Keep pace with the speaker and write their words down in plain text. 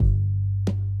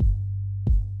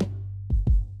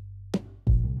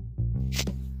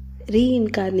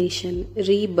Reincarnation,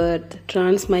 rebirth,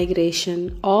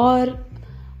 transmigration, or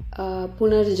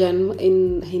Punarjanm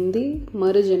in Hindi,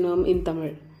 Marujanam in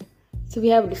Tamil. So we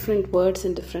have different words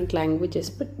in different languages.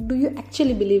 But do you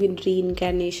actually believe in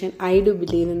reincarnation? I do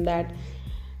believe in that.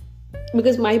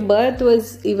 Because my birth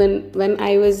was even when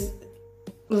I was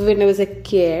a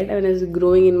kid, when I was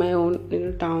growing in my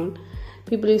own town,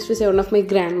 people used to say one of my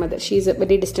grandmother, she is a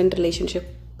very distant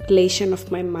relation of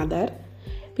my mother.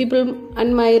 People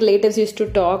and my relatives used to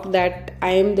talk that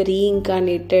I am the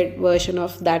reincarnated version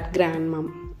of that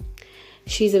grandmom.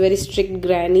 She's a very strict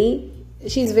granny.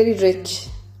 She's very rich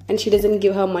and she doesn't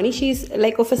give her money. She's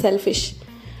like of a selfish.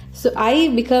 So I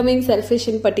becoming selfish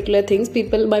in particular things.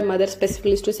 People, my mother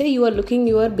specifically used to say, you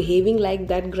are behaving like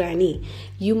that granny.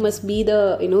 You must be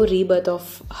the rebirth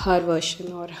of her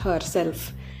version or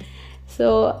herself.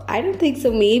 So I don't think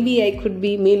so. Maybe I could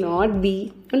be, may not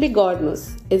be. Only God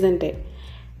knows, isn't it?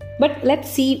 But let's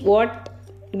see what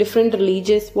different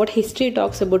religions, what history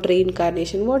talks about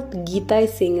reincarnation, what Gita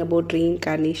is saying about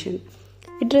reincarnation.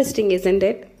 Interesting, isn't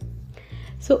it?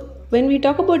 So when we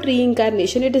talk about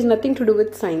reincarnation, it is nothing to do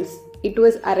with science. It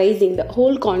was arising, the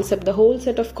whole concept, the whole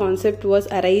set of concept was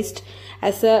arised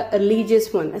as a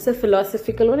religious one, as a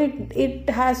philosophical one. It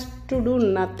has to do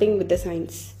nothing with the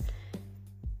science.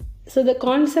 So the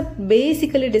concept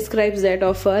basically describes that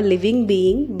of a living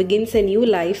being begins a new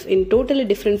life in totally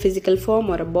different physical form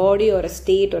or a body or a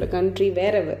state or a country,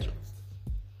 wherever,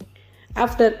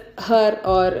 after her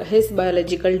or his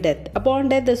biological death. Upon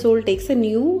death, the soul takes a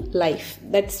new life.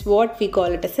 That's what we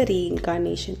call it as a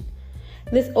reincarnation.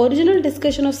 This original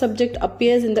discussion of subject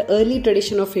appears in the early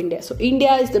tradition of India. So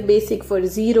India is the basic for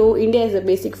zero. India is the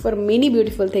basic for many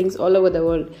beautiful things all over the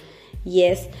world.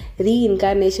 Yes,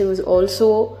 reincarnation was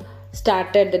also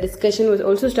started, the discussion was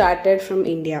also started from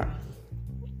India.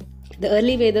 The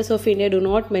early Vedas of India do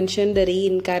not mention the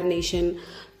reincarnation,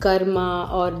 karma,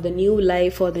 or the new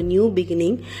life or the new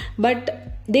beginning,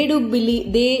 but they did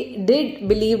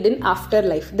believe in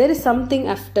afterlife. There is something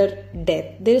after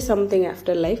death. There is something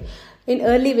after life. In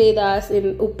early Vedas,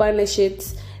 in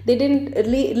Upanishads, they didn't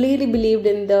really believed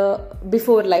in the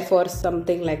before life or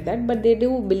something like that, but they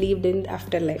do believed in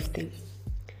afterlife thing.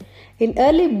 In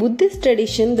early Buddhist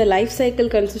tradition, the life cycle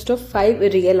consists of 5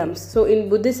 realms. So in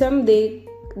Buddhism,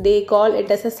 they call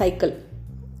it as a cycle.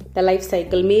 The life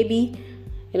cycle, maybe,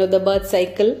 the birth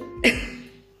cycle.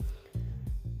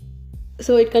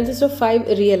 So it consists of 5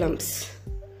 realms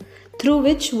through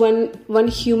which one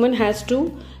human has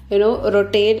to,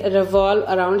 revolve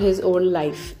around his own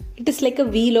life. It is like a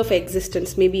wheel of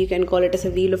existence. Maybe you can call it as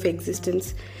a wheel of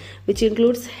existence, which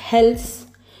includes hells,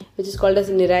 which is called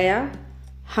as Niraya,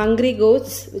 hungry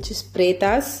goats, which is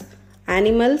pretas,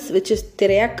 animals, which is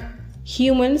Tirayak,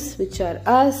 humans, which are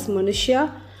us,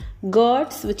 Manushya,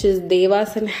 gods, which is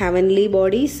devas and heavenly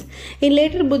bodies. In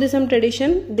later Buddhism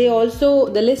tradition, the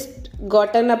list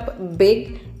gotten up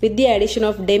big with the addition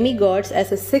of demigods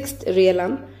as a 6th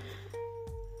realm,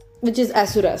 which is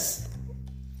asuras.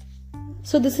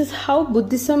 So this is how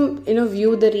Buddhism,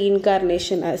 view the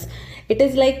reincarnation as. It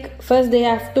is like first they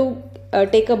have to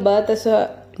take a birth as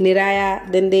a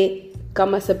Niraya, then they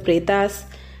come as a Pretas,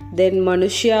 then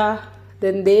Manushya,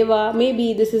 then Deva.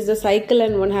 Maybe this is the cycle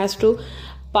and one has to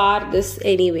par this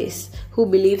anyways, who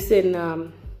believes in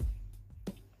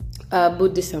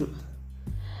Buddhism.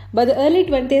 By the early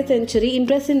 20th century,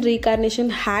 interest in reincarnation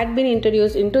had been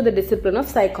introduced into the discipline of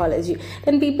psychology.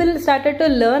 Then people started to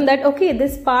learn that, okay,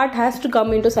 this part has to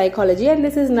come into psychology and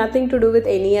this is nothing to do with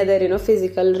any other,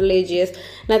 physical, religious,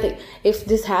 nothing. If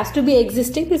this has to be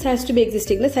existing, this has to be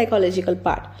existing, the psychological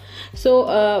part.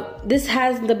 So this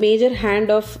has the major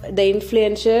hand of the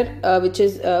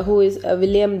influencer, who is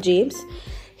William James.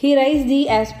 He raised the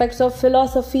aspects of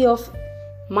philosophy of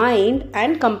mind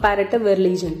and comparative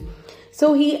religion.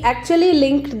 So he actually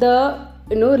linked the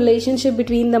relationship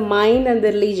between the mind and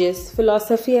the religious,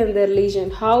 philosophy and the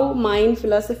religion, how mind,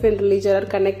 philosophy and religion are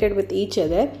connected with each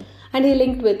other, and he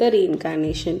linked with the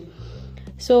reincarnation.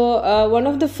 So one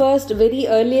of the first, very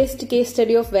earliest case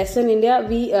study of Western India,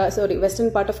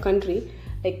 Western part of country,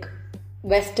 like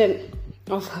Western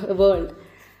of the world.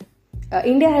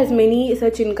 India has many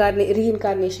such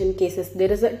reincarnation cases.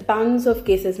 There is tons of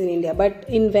cases in India, but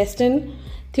in Western,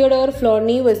 Theodore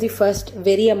Florney was the first,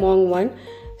 very among one.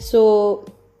 So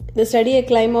the study a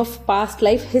climb of past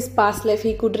life, his past life,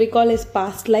 he could recall his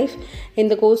past life in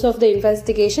the course of the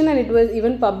investigation, and it was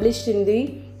even published in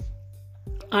the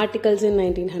articles in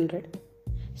 1900.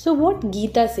 So what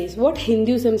Gita says, what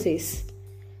Hinduism says,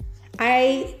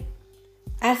 I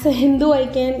as a Hindu, I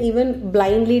can even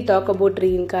blindly talk about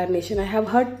reincarnation. I have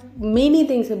heard many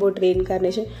things about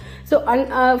reincarnation. So,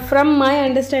 from my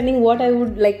understanding, what I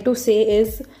would like to say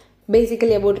is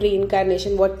basically about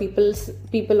reincarnation. What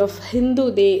people of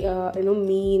Hindu they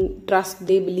trust,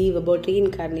 they believe about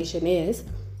reincarnation is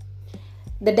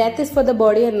the death is for the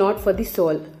body and not for the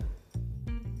soul.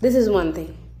 This is one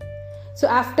thing. So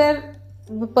after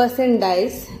the person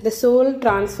dies, the soul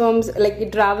transforms, like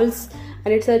it travels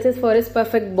and it searches for his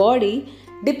perfect body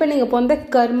depending upon the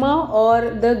karma or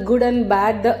the good and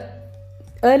bad, the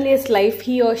earliest life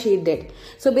he or she did.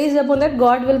 So based upon that,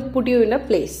 God will put you in a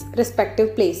place,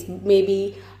 respective place.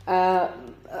 Maybe now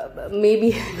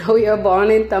you are born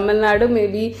in Tamil Nadu,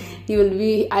 maybe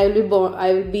I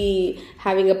will be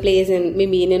having a place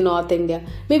in North India,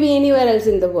 maybe anywhere else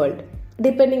in the world,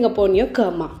 depending upon your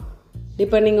karma.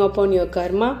 Depending upon your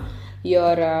karma,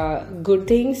 your good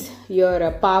things, your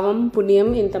pavam,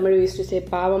 punyam. In Tamil we used to say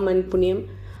pavam and punyam.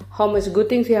 How much good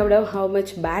things you have done, how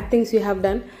much bad things you have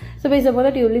done. So based upon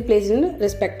that, you will be placed in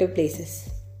respective places.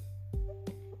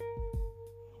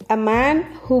 A man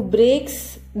who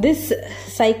breaks this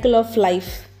cycle of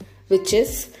life, which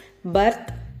is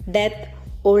birth, death,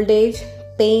 old age,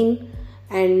 pain,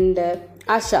 and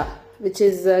asha, which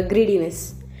is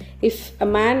greediness. If a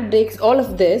man breaks all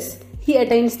of this, he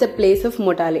attains the place of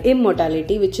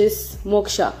immortality, which is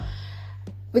moksha,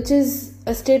 which is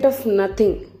a state of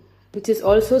nothing, which is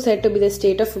also said to be the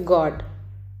state of God.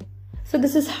 So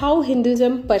this is how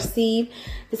Hinduism perceive,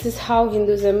 this is how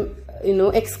Hinduism,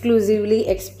 exclusively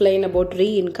explain about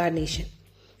reincarnation.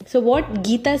 So what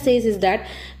Gita says is that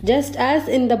just as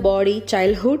in the body,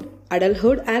 childhood,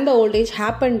 adulthood and the old age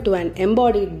happen to an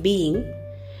embodied being,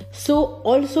 so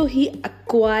also he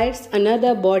acquires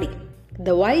another body.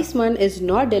 The wise one is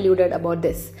not deluded about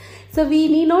this. So we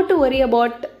need not to worry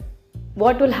about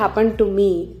what will happen to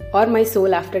me or my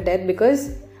soul after death,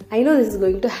 because I know this is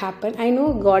going to happen. I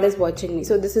know God is watching me.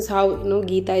 So this is how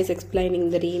Gita is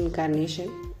explaining the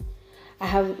reincarnation. I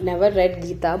have never read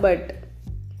Gita, but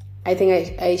I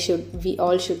think we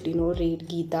all should read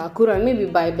Gita, Quran, maybe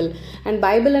Bible. And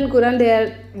Bible and Quran,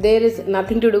 there is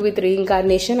nothing to do with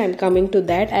reincarnation. I'm coming to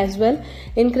that as well.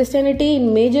 In Christianity,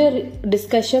 in major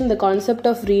discussion, the concept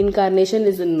of reincarnation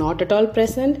is not at all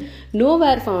present,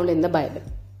 nowhere found in the Bible.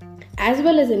 As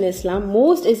well as in Islam,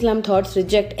 most Islam thoughts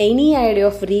reject any idea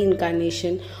of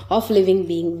reincarnation of living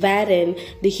being, wherein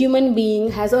the human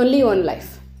being has only one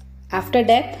life. After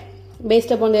death,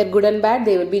 based upon their good and bad,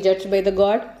 they will be judged by the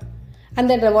God and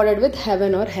then rewarded with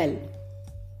heaven or hell.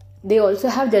 They also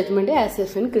have judgment day as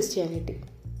if in Christianity.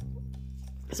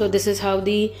 So this is how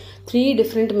the three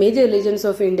different major religions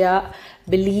of India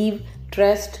believe,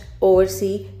 trust,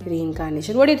 oversee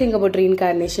reincarnation. What do you think about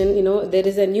reincarnation? There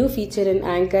is a new feature in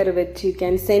Anchor which you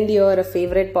can send your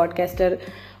favorite podcaster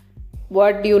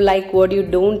what do you like, what you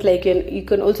don't like, and you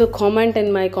can also comment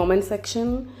in my comment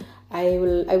section. I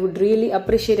would really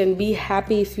appreciate and be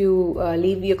happy if you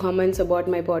leave your comments about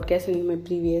my podcast and my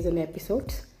previous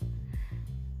episodes.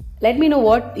 Let me know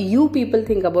what you people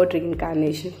think about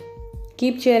reincarnation.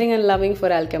 Keep cheering and loving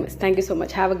for Alchemist. Thank you so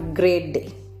much. Have a great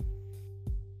day.